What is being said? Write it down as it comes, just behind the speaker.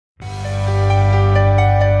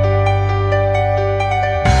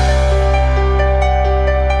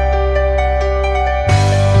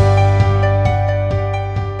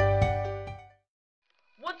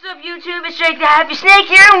Happy Snake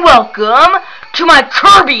here, and welcome to my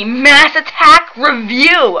Kirby Mass Attack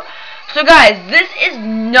review. So guys, this is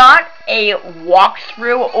not a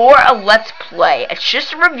walkthrough or a let's play. It's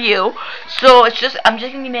just a review. So I'm just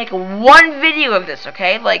gonna be making one video of this,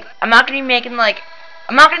 okay? Like, I'm not gonna be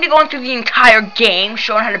going through the entire game,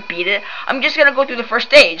 showing how to beat it. I'm just gonna go through the first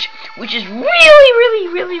stage, which is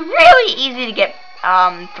really easy to get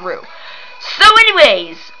through. So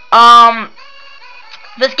anyways,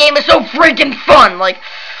 this game is so freaking fun, like,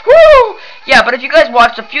 woo! Yeah, but if you guys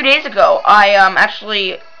watched a few days ago, I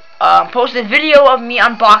actually posted a video of me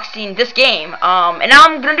unboxing this game, and now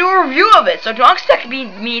I'm gonna do a review of it. So don't expect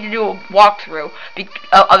me to do a walkthrough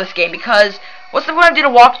of this game, because what's the point of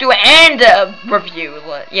doing a walkthrough and a review?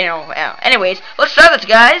 You know. Anyways, let's start this,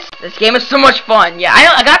 guys. This game is so much fun. Yeah,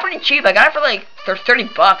 I got it pretty cheap. I got it for like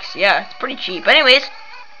 $30. Yeah, it's pretty cheap. But anyways,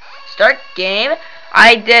 start game.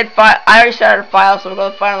 I already started a file, so we'll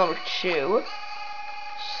go to file number 2.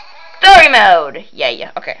 Story mode!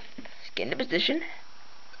 Yeah, okay. Let's get into position.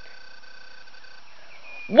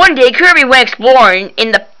 One day, Kirby went exploring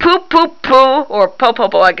in the or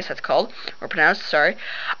Po, I guess that's called, or pronounced, sorry,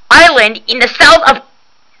 island in the south of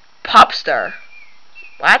Popstar.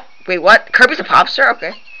 What? Wait, what? Kirby's a Popstar?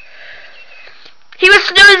 Okay. He was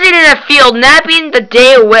snoozing in a field, napping the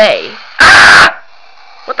day away. Ah!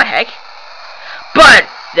 What the heck? But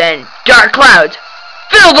then dark clouds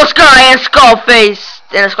filled the sky, and a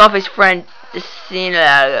Skullface friend is seen.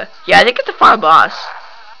 Yeah, I think it's the final boss.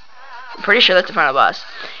 I'm pretty sure that's the final boss.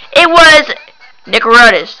 It was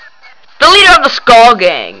Nickerodus, the leader of the Skull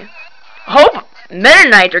Gang. Hope Meta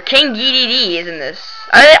Knight or King DDD is in this.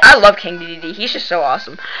 I love King DDD. He's just so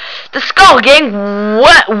awesome. The Skull Gang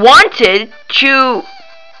wanted to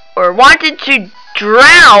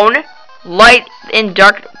drown light in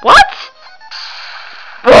dark. What?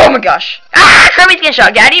 Oh my gosh. Ah, Kirby's getting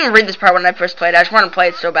shot. Yeah, I didn't even read this part when I first played it. I just wanted to play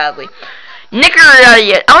it so badly.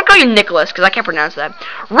 I want to call you Nicholas, because I can't pronounce that.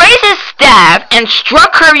 Raised his staff and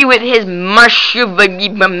struck Kirby with his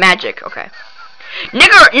magic. Okay.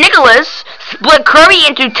 Nicholas split Kirby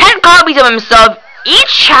into 10 copies of himself,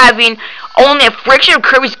 each having only a fraction of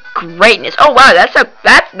Kirby's greatness. Oh wow, that's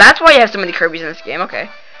why you have so many Kirbys in this game. Okay.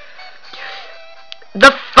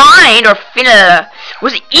 The Find, or Finna,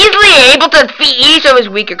 was easily able to defeat each of his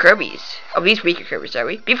weaker Kirbys. Of these weaker Kirbys,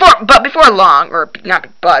 sorry. Before long, before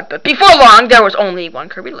long, there was only one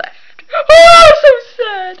Kirby left. Oh, so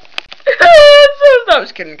sad. I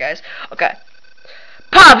was kidding, guys. Okay.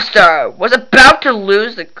 Popstar was about to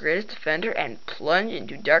lose the greatest defender and plunge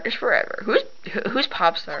into darkness forever. Who's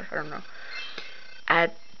Popstar? I don't know.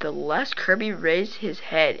 At the last, Kirby raised his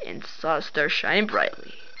head and saw a star shining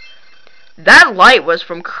brightly. That light was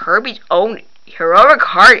from Kirby's own heroic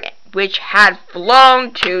heart, which had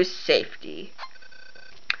flown to safety.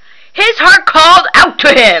 His heart called out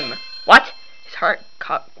to him. What? His heart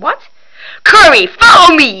called... What? Kirby,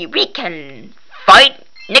 follow me! We can fight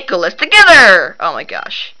Nicholas together! Oh my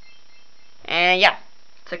gosh. And yeah,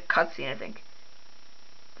 it's a cutscene, I think.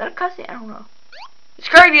 Is that a cutscene? I don't know. It's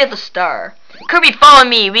Kirby at the star. Kirby, follow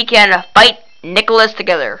me! We can fight Nicholas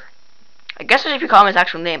together. I guess if you call him his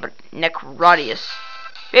actual name, but Nickerodus.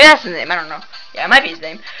 Maybe that's his name, I don't know. Yeah, it might be his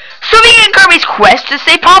name. So we begin Kirby's quest to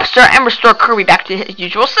save Popstar and restore Kirby back to his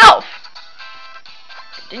usual self.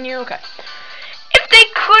 Continue, okay. If they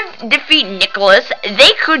could defeat Nicholas,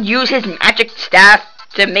 they could use his magic staff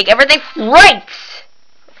to make everything right.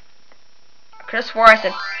 I could have swore I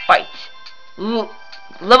said fight.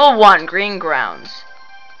 Level 1, Green Grounds.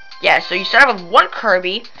 Yeah, so you start off with one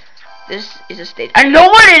Kirby. This is a stage. I know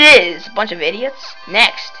what it is! A bunch of idiots.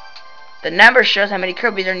 Next. The number shows how many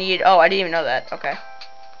Kirbys are needed. Oh, I didn't even know that. Okay.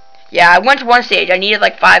 Yeah, I went to one stage. I needed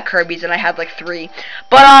like 5 Kirbys and I had like 3.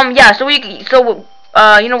 But yeah,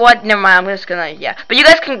 you know what? Never mind. I'm just gonna, yeah. But you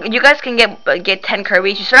guys can get 10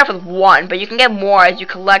 Kirbys. You start off with 1, but you can get more as you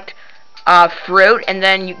collect fruit, and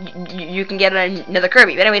then you can get another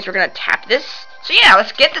Kirby. But anyways, we're gonna tap this. So yeah,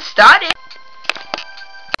 let's get this started.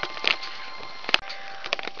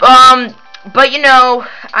 But you know,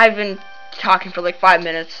 I've been talking for like 5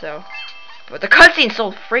 minutes, so. But the cutscene's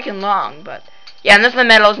so freaking long, but. Yeah, and this is the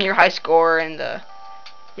medals and your high score, and the.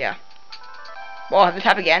 Yeah. Well, I have to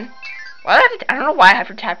tap again? Why do I have to I don't know why I have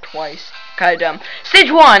to tap twice. Kinda dumb. Stage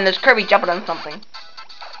 1, there's Kirby jumping on something.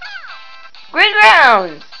 Green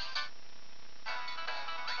Grounds!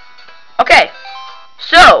 Okay.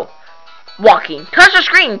 So, walking. Touch the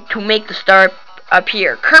screen to make the star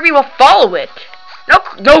appear. Kirby will follow it.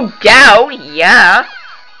 No doubt, yeah.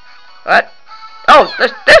 What? Oh,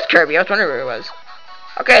 there's Kirby. I was wondering where it was.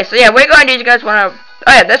 Okay, so yeah, what are you going to do? You guys want to...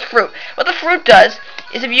 Oh yeah, that's fruit. What the fruit does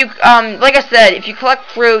is if you like I said, if you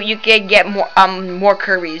collect fruit, you can get more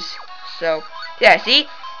Kirby's. So yeah, see,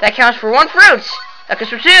 that counts for 1 fruit. That counts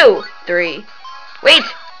for 2, 3. Wait,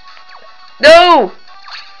 no.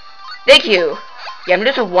 Thank you. Yeah, I'm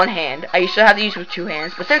doing this with 1 hand. I used to have to use it with 2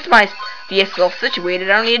 hands, but since my DS is self-situated,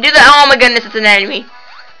 I don't need to do that. Oh my goodness, it's an enemy.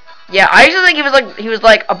 Yeah, I used to think he was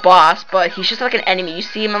like a boss, but he's just like an enemy. You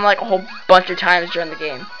see him like a whole bunch of times during the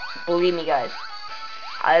game. Believe me, guys.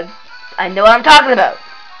 I know what I'm talking about.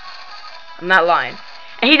 I'm not lying.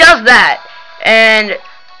 And he does that. And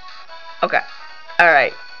okay, all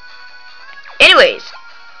right. Anyways,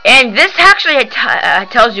 and this actually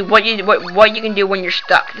tells you what you can do when you're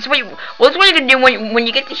stuck. This is what you can do when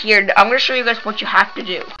you get to here. I'm gonna show you guys what you have to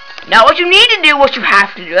do. Not what you need to do, what you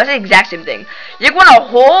have to do. That's the exact same thing. You're going to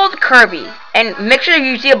hold Kirby and make sure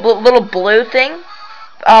you see a little blue thing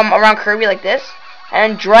around Kirby like this,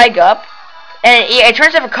 and drag up. And it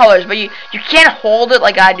turns different colors, but you can't hold it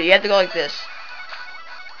like I do. You have to go like this.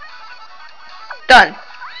 Done.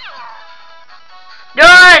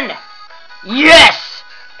 Done! Yes!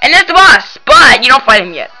 And that's the boss, but you don't fight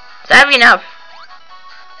him yet. Sadly enough.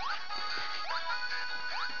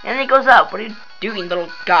 And then he goes up. What are you doing, little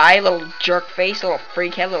guy? Little jerk face, little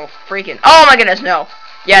freak head, little freaking... Oh my goodness, no.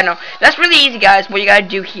 Yeah, no. That's really easy, guys. What you gotta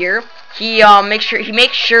do here, he makes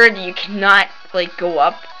sure that you cannot, like, go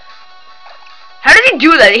up. How does he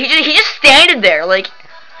do that? He just standing there, like...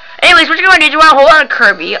 Anyways, what you're going to do is you want to hold on to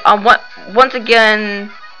Kirby. Once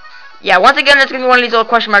again, it's going to be one of these little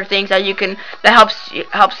question mark things that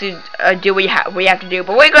helps you do what you have to do.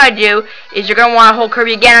 But what you're going to do is you're going to want to hold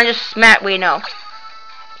Kirby again and just smack. Wait, no.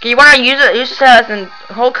 Okay, you want to use the stylus and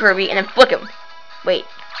hold Kirby and then flick him. Wait.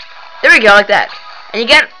 There we go, like that. And you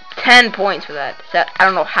get 10 points for that. So, I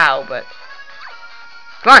don't know how, but...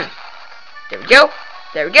 Come on. There we go.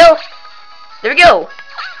 There we go. There we go.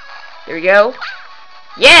 There we go.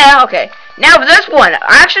 Yeah, okay. Now for this one,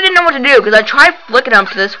 I actually didn't know what to do because I tried flicking them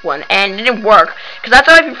to this one and it didn't work. Because I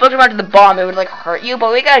thought if you flicked them out to the bomb, it would like hurt you. But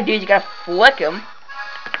what you gotta do is you gotta flick them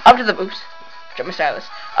up to the oops, drop my stylus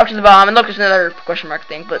up to the bomb. And look, there's another question mark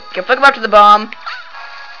thing. But you can flick them up to the bomb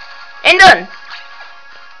and done.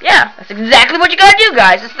 Yeah, that's exactly what you gotta do,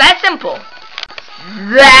 guys. It's that simple.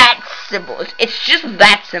 That simple. It's just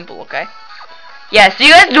that simple, okay? Yeah, so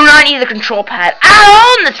you guys do not need a control pad at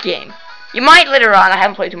all in this game. You might later on, I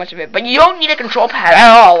haven't played too much of it, but you don't need a control pad at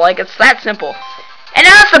all. Like, it's that simple. And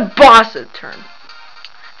now it's the boss's turn.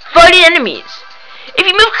 Fighting enemies. If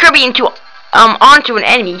you move Kirby onto an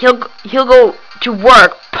enemy, he'll go to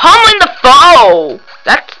work pummeling the foe.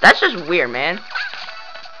 That's just weird, man.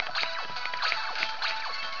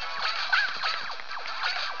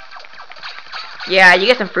 Yeah, you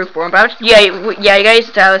get some fruit for him, but yeah, you gotta use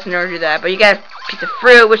the stylus in order to do that. But you got a piece of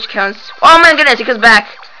fruit, which counts. Oh my goodness, he comes back.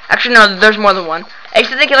 Actually, no, there's more than one. I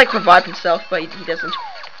used to think he like revived himself, but he doesn't.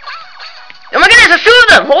 Oh my goodness, there's 2 of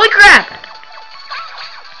them! Holy crap!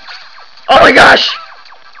 Oh my gosh!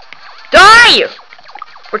 Die!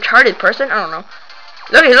 Retarded person? I don't know.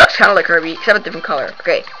 Look, he looks kind of like Kirby, except a different color.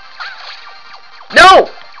 Okay. No!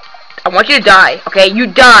 I want you to die. Okay, you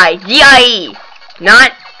die. D-I-E.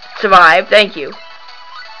 Not survive. Thank you.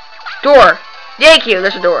 Door. Thank you.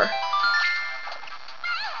 There's a door.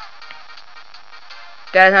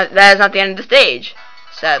 That is not the end of the stage,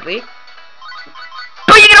 sadly.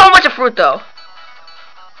 But you get a whole bunch of fruit, though.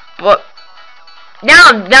 But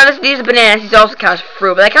now these are bananas. These also counts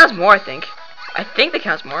fruit, but that counts more, I think. I think that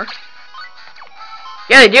counts more.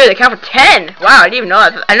 Yeah, they do. They count for 10. Wow, I didn't even know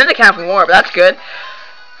that. I know they count for more, but that's good.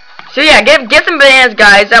 So yeah, get some bananas,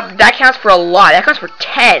 guys. That counts for a lot. That counts for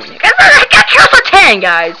 10. That counts for 10,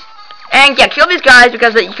 guys. And yeah, kill these guys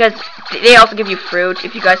because they also give you fruit.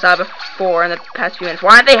 If you guys saw before in the past few minutes,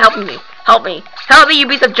 why aren't they helping me? Help me, help me, you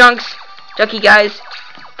piece of junky guys.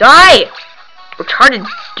 Die, retarded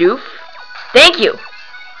doof. Thank you,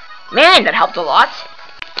 man. That helped a lot.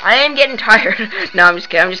 I am getting tired. No, I'm just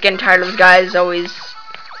kidding. I'm just getting tired of those guys always.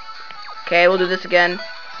 Okay, we'll do this again.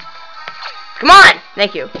 Come on,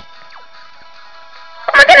 thank you.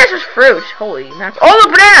 Oh my goodness, there's fruit. Holy mackerel. Oh, a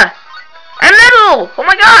banana. A medal. Oh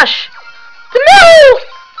my gosh. The middle!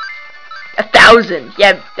 1,000.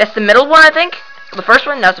 Yeah, that's the middle one, I think. The first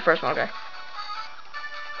one? That's the first one, okay.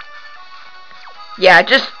 Yeah,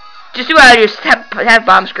 just do what I do. Just have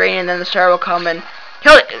bomb screen, and then the star will come, and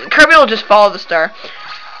Kirby will just follow the star.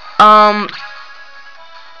 Oh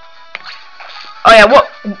yeah,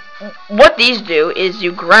 what these do is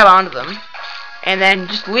you grab onto them, and then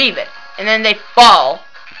just leave it, and then they fall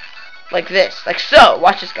like this, like so.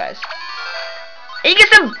 Watch this, guys. And you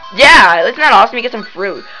get some, yeah, isn't that awesome? You get some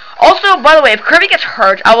fruit. Also, by the way, if Kirby gets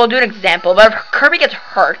hurt, I will do an example, but if Kirby gets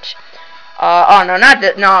hurt, Oh no, not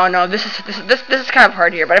this. No. This is kind of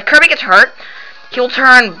hard here. But if Kirby gets hurt, he'll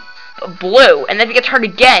turn blue, and then if he gets hurt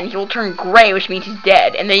again, he will turn gray, which means he's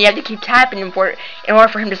dead. And then you have to keep tapping him in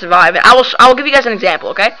order for him to survive. And I will give you guys an example,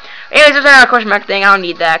 okay? Anyways, there's another question mark thing. I don't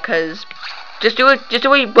need that, cause just do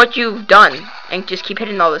what you've done, and just keep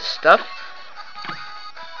hitting all this stuff.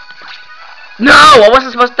 No, that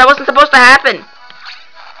wasn't supposed to happen.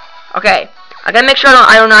 Okay, I gotta make sure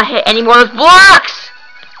I do not hit any more of those blocks.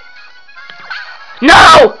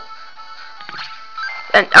 No!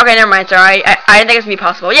 Okay, never mind, sorry. I didn't think it was gonna be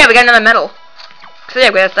possible. Yeah, we got another medal. So yeah,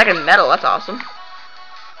 we got a second medal. That's awesome.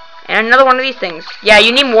 And another one of these things. Yeah,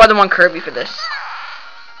 you need more than one Kirby for this.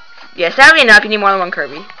 Yeah, sadly enough, you need more than one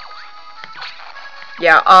Kirby.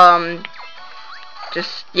 Yeah, I'll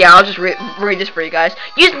just read this for you guys.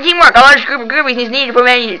 Using teamwork, a large group of Kirby's is needed to perform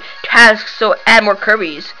many tasks, so add more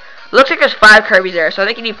Kirby's. Looks like there's 5 Kirby's there, so I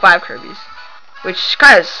think you need 5 Kirby's. Which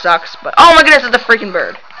kind of sucks, but oh my goodness, it's a freaking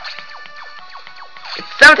bird. It's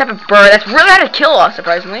some type of bird that's really hard to kill,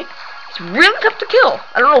 surprisingly. It's really tough to kill.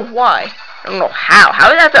 I don't know why. I don't know how.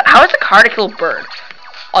 How is it hard to kill a bird?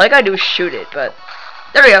 All I gotta do is shoot it, but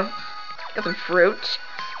there we go. Got some fruit.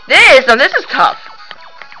 This is tough.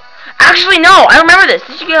 Actually, no, I remember this.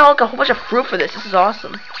 You get like a whole bunch of fruit for this. This is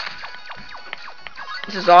awesome.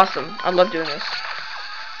 This is awesome. I love doing this.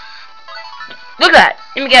 Look at that.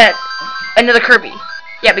 Let me get another Kirby.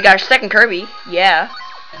 Yeah, we got our second Kirby. Yeah,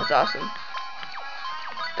 that's awesome.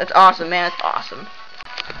 That's awesome, man. That's awesome.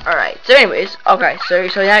 Alright, so anyways, okay, so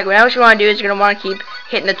now what you want to do is you're going to want to keep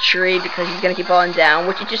hitting the tree because he's going to keep falling down,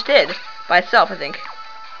 which he just did by itself, I think.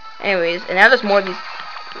 Anyways, and now there's more of these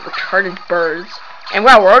retarded birds. And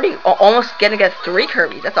wow, we're already almost going to get 3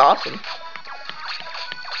 Kirby's. That's awesome.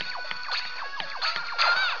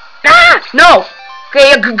 Ah! No!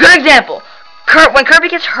 Okay, a good example. When Kirby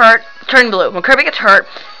gets hurt, turn blue. When Kirby gets hurt,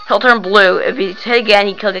 he'll turn blue. If he's hit again,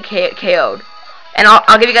 he'll get KO'd. And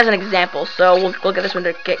I'll give you guys an example. So we'll get this one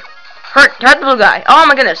to get hurt the blue guy. Oh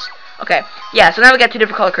my goodness. Okay. Yeah. So now we got 2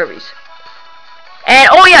 different color Kirby's. And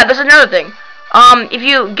oh yeah, this is another thing. If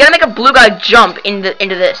you gotta make a blue guy jump into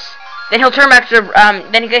this, then he'll turn back to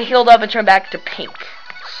then he get healed up and turn back to pink.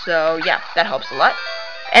 So yeah, that helps a lot.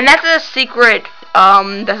 And that's a secret.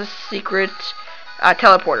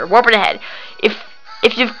 Teleporter. Warping ahead.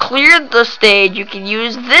 If you've cleared the stage, you can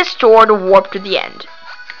use this door to warp to the end.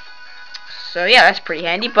 So yeah, that's pretty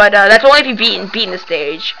handy, but that's only if you've beaten the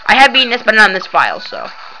stage. I have beaten this, but not on this file, so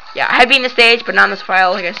yeah, I have beaten the stage, but not on this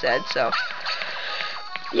file, like I said, so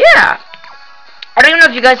yeah. I don't even know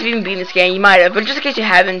if you guys have even beaten this game. You might have, but just in case you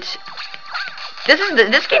haven't,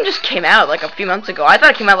 this game just came out like a few months ago. I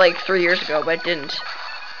thought it came out like 3 years ago, but it didn't.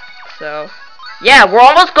 So yeah, we're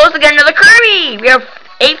almost close to getting another Kirby. We have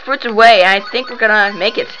 8 fruits away, and I think we're gonna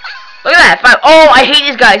make it. Look at that, 5. Oh, I hate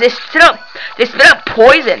these guys. They spit up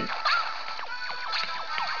poison.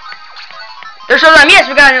 They're so dumb. Yes,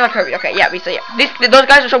 we got another Kirby. Okay, yeah, those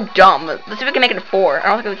guys are so dumb. Let's see if we can make it a 4.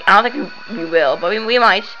 I don't think we will, but we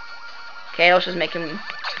might. Okay, let's just make him.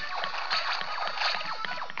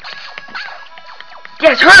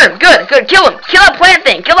 Yes, hurt him. Good. Kill him. Kill that plant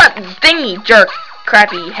thing. Kill that thingy jerk,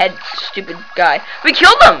 crappy head, stupid guy. We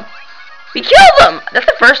killed him. That's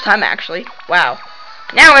the first time actually. Wow.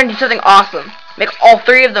 Now we're gonna do something awesome. Make all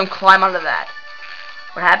 3 of them climb onto that.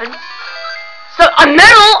 What happens? So a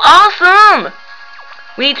medal, awesome.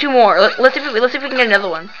 We need 2 more. Let's see if we can get another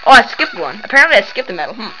one. Oh, I skipped one. Apparently, I skipped a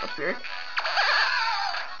medal. That's weird.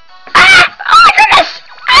 Ah! Oh my goodness!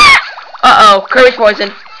 Ah! Kirby's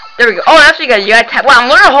poison. There we go. Oh, that's what you gotta tap. Wow, I'm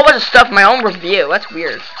learning a whole bunch of stuff in my own review. That's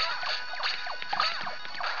weird.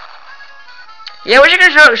 Yeah, we're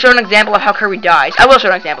just gonna show an example of how Kirby dies. I will show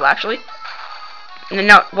an example actually.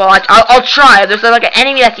 No, well, I'll try. There's like an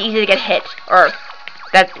enemy that's easy to get hit, or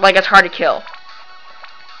that like it's hard to kill.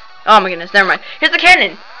 Oh my goodness, never mind. Here's the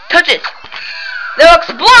cannon. Touch it. They'll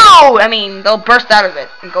explode. I mean, they'll burst out of it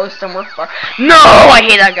and go somewhere far. No, I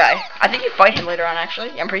hate that guy. I think you fight him later on,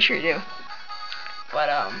 actually. I'm pretty sure you do. But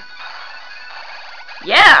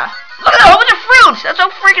yeah. Look at that whole bunch of fruits. That's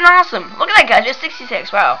so freaking awesome. Look at that guy. Just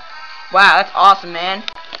 66. Wow. Wow, that's awesome, man.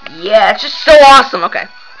 Yeah, it's just so awesome. Okay.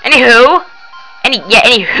 Anywho,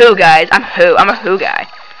 guys. I'm a who guy.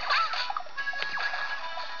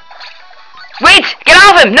 Wait! Get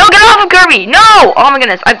off him! No, get off him, Kirby! No! Oh my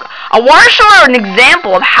goodness. I want to show an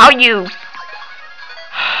example of how you...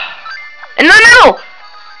 In the middle!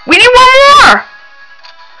 We need 1 more!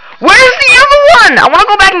 Where's the other one? I want to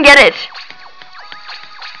go back and get it.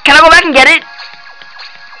 Can I go back and get it?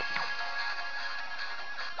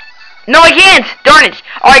 No, I can't! Darn it!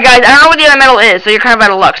 Alright guys, I don't know what the other medal is, so you're kind of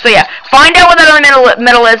out of luck. So yeah, find out what that other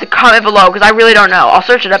medal is and comment below, because I really don't know. I'll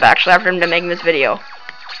search it up actually after I'm done making this video.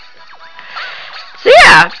 So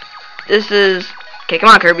yeah, this is... Okay, come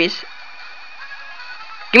on Kirby's.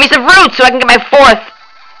 Give me some fruits so I can get my 4th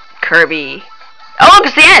Kirby. Oh look,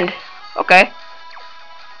 it's the end! Okay.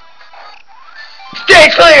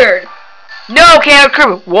 Stage cleared! No KO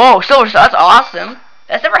Kirby! Whoa, Silver Star, that's awesome.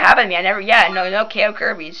 That's never happened to me. I never, no KO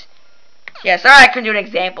Kirby's. Yeah, sorry I couldn't do an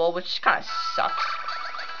example, which kind of sucks.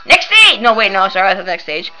 Next stage! No, wait, no, sorry, that's the next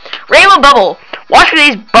stage. Rainbow Bubble. Watch for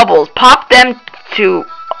these bubbles. Pop them to...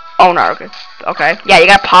 Oh, no, okay. Okay. Yeah, you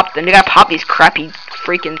gotta pop them. You gotta pop these crappy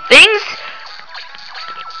freaking things.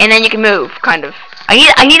 And then you can move, kind of. I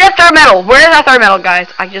need that 3rd medal. Where is that 3rd medal, guys?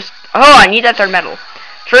 I need that 3rd medal.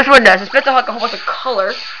 So this one does. It spits out like a whole bunch of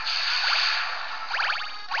color.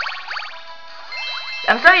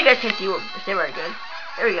 I'm sorry you guys can't see very good.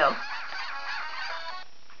 There we go.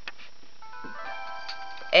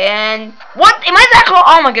 And what? Am I that close?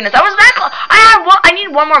 Oh my goodness, I was that close. I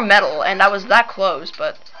need one more medal, and I was that close.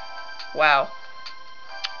 But wow.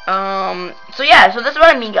 So yeah, so this is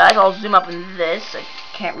what I mean, guys. I'll zoom up in this. I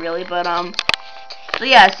can't really, but so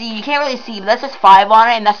yeah, see, you can't really see, but that's just 5 on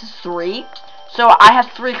it, and that's just 3. So I have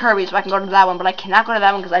 3 Kirby's, so I can go to that one, but I cannot go to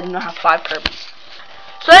that one because I do not have 5 Kirby's.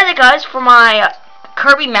 So that's it, guys, for my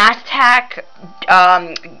Kirby Mass Attack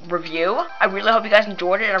review. I really hope you guys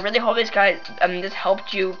enjoyed it, and I really hope this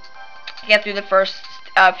helped you get through the first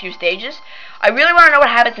few stages. I really want to know what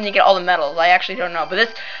happens when you get all the medals. I actually don't know,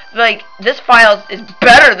 but this file is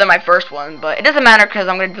better than my first one, but it doesn't matter because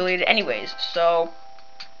I'm going to delete it anyways. So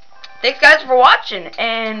thanks guys for watching,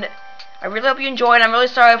 and I really hope you enjoyed. I'm really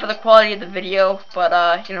sorry for the quality of the video, but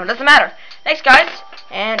you know, it doesn't matter. Thanks guys,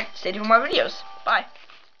 and stay tuned for more videos. Bye.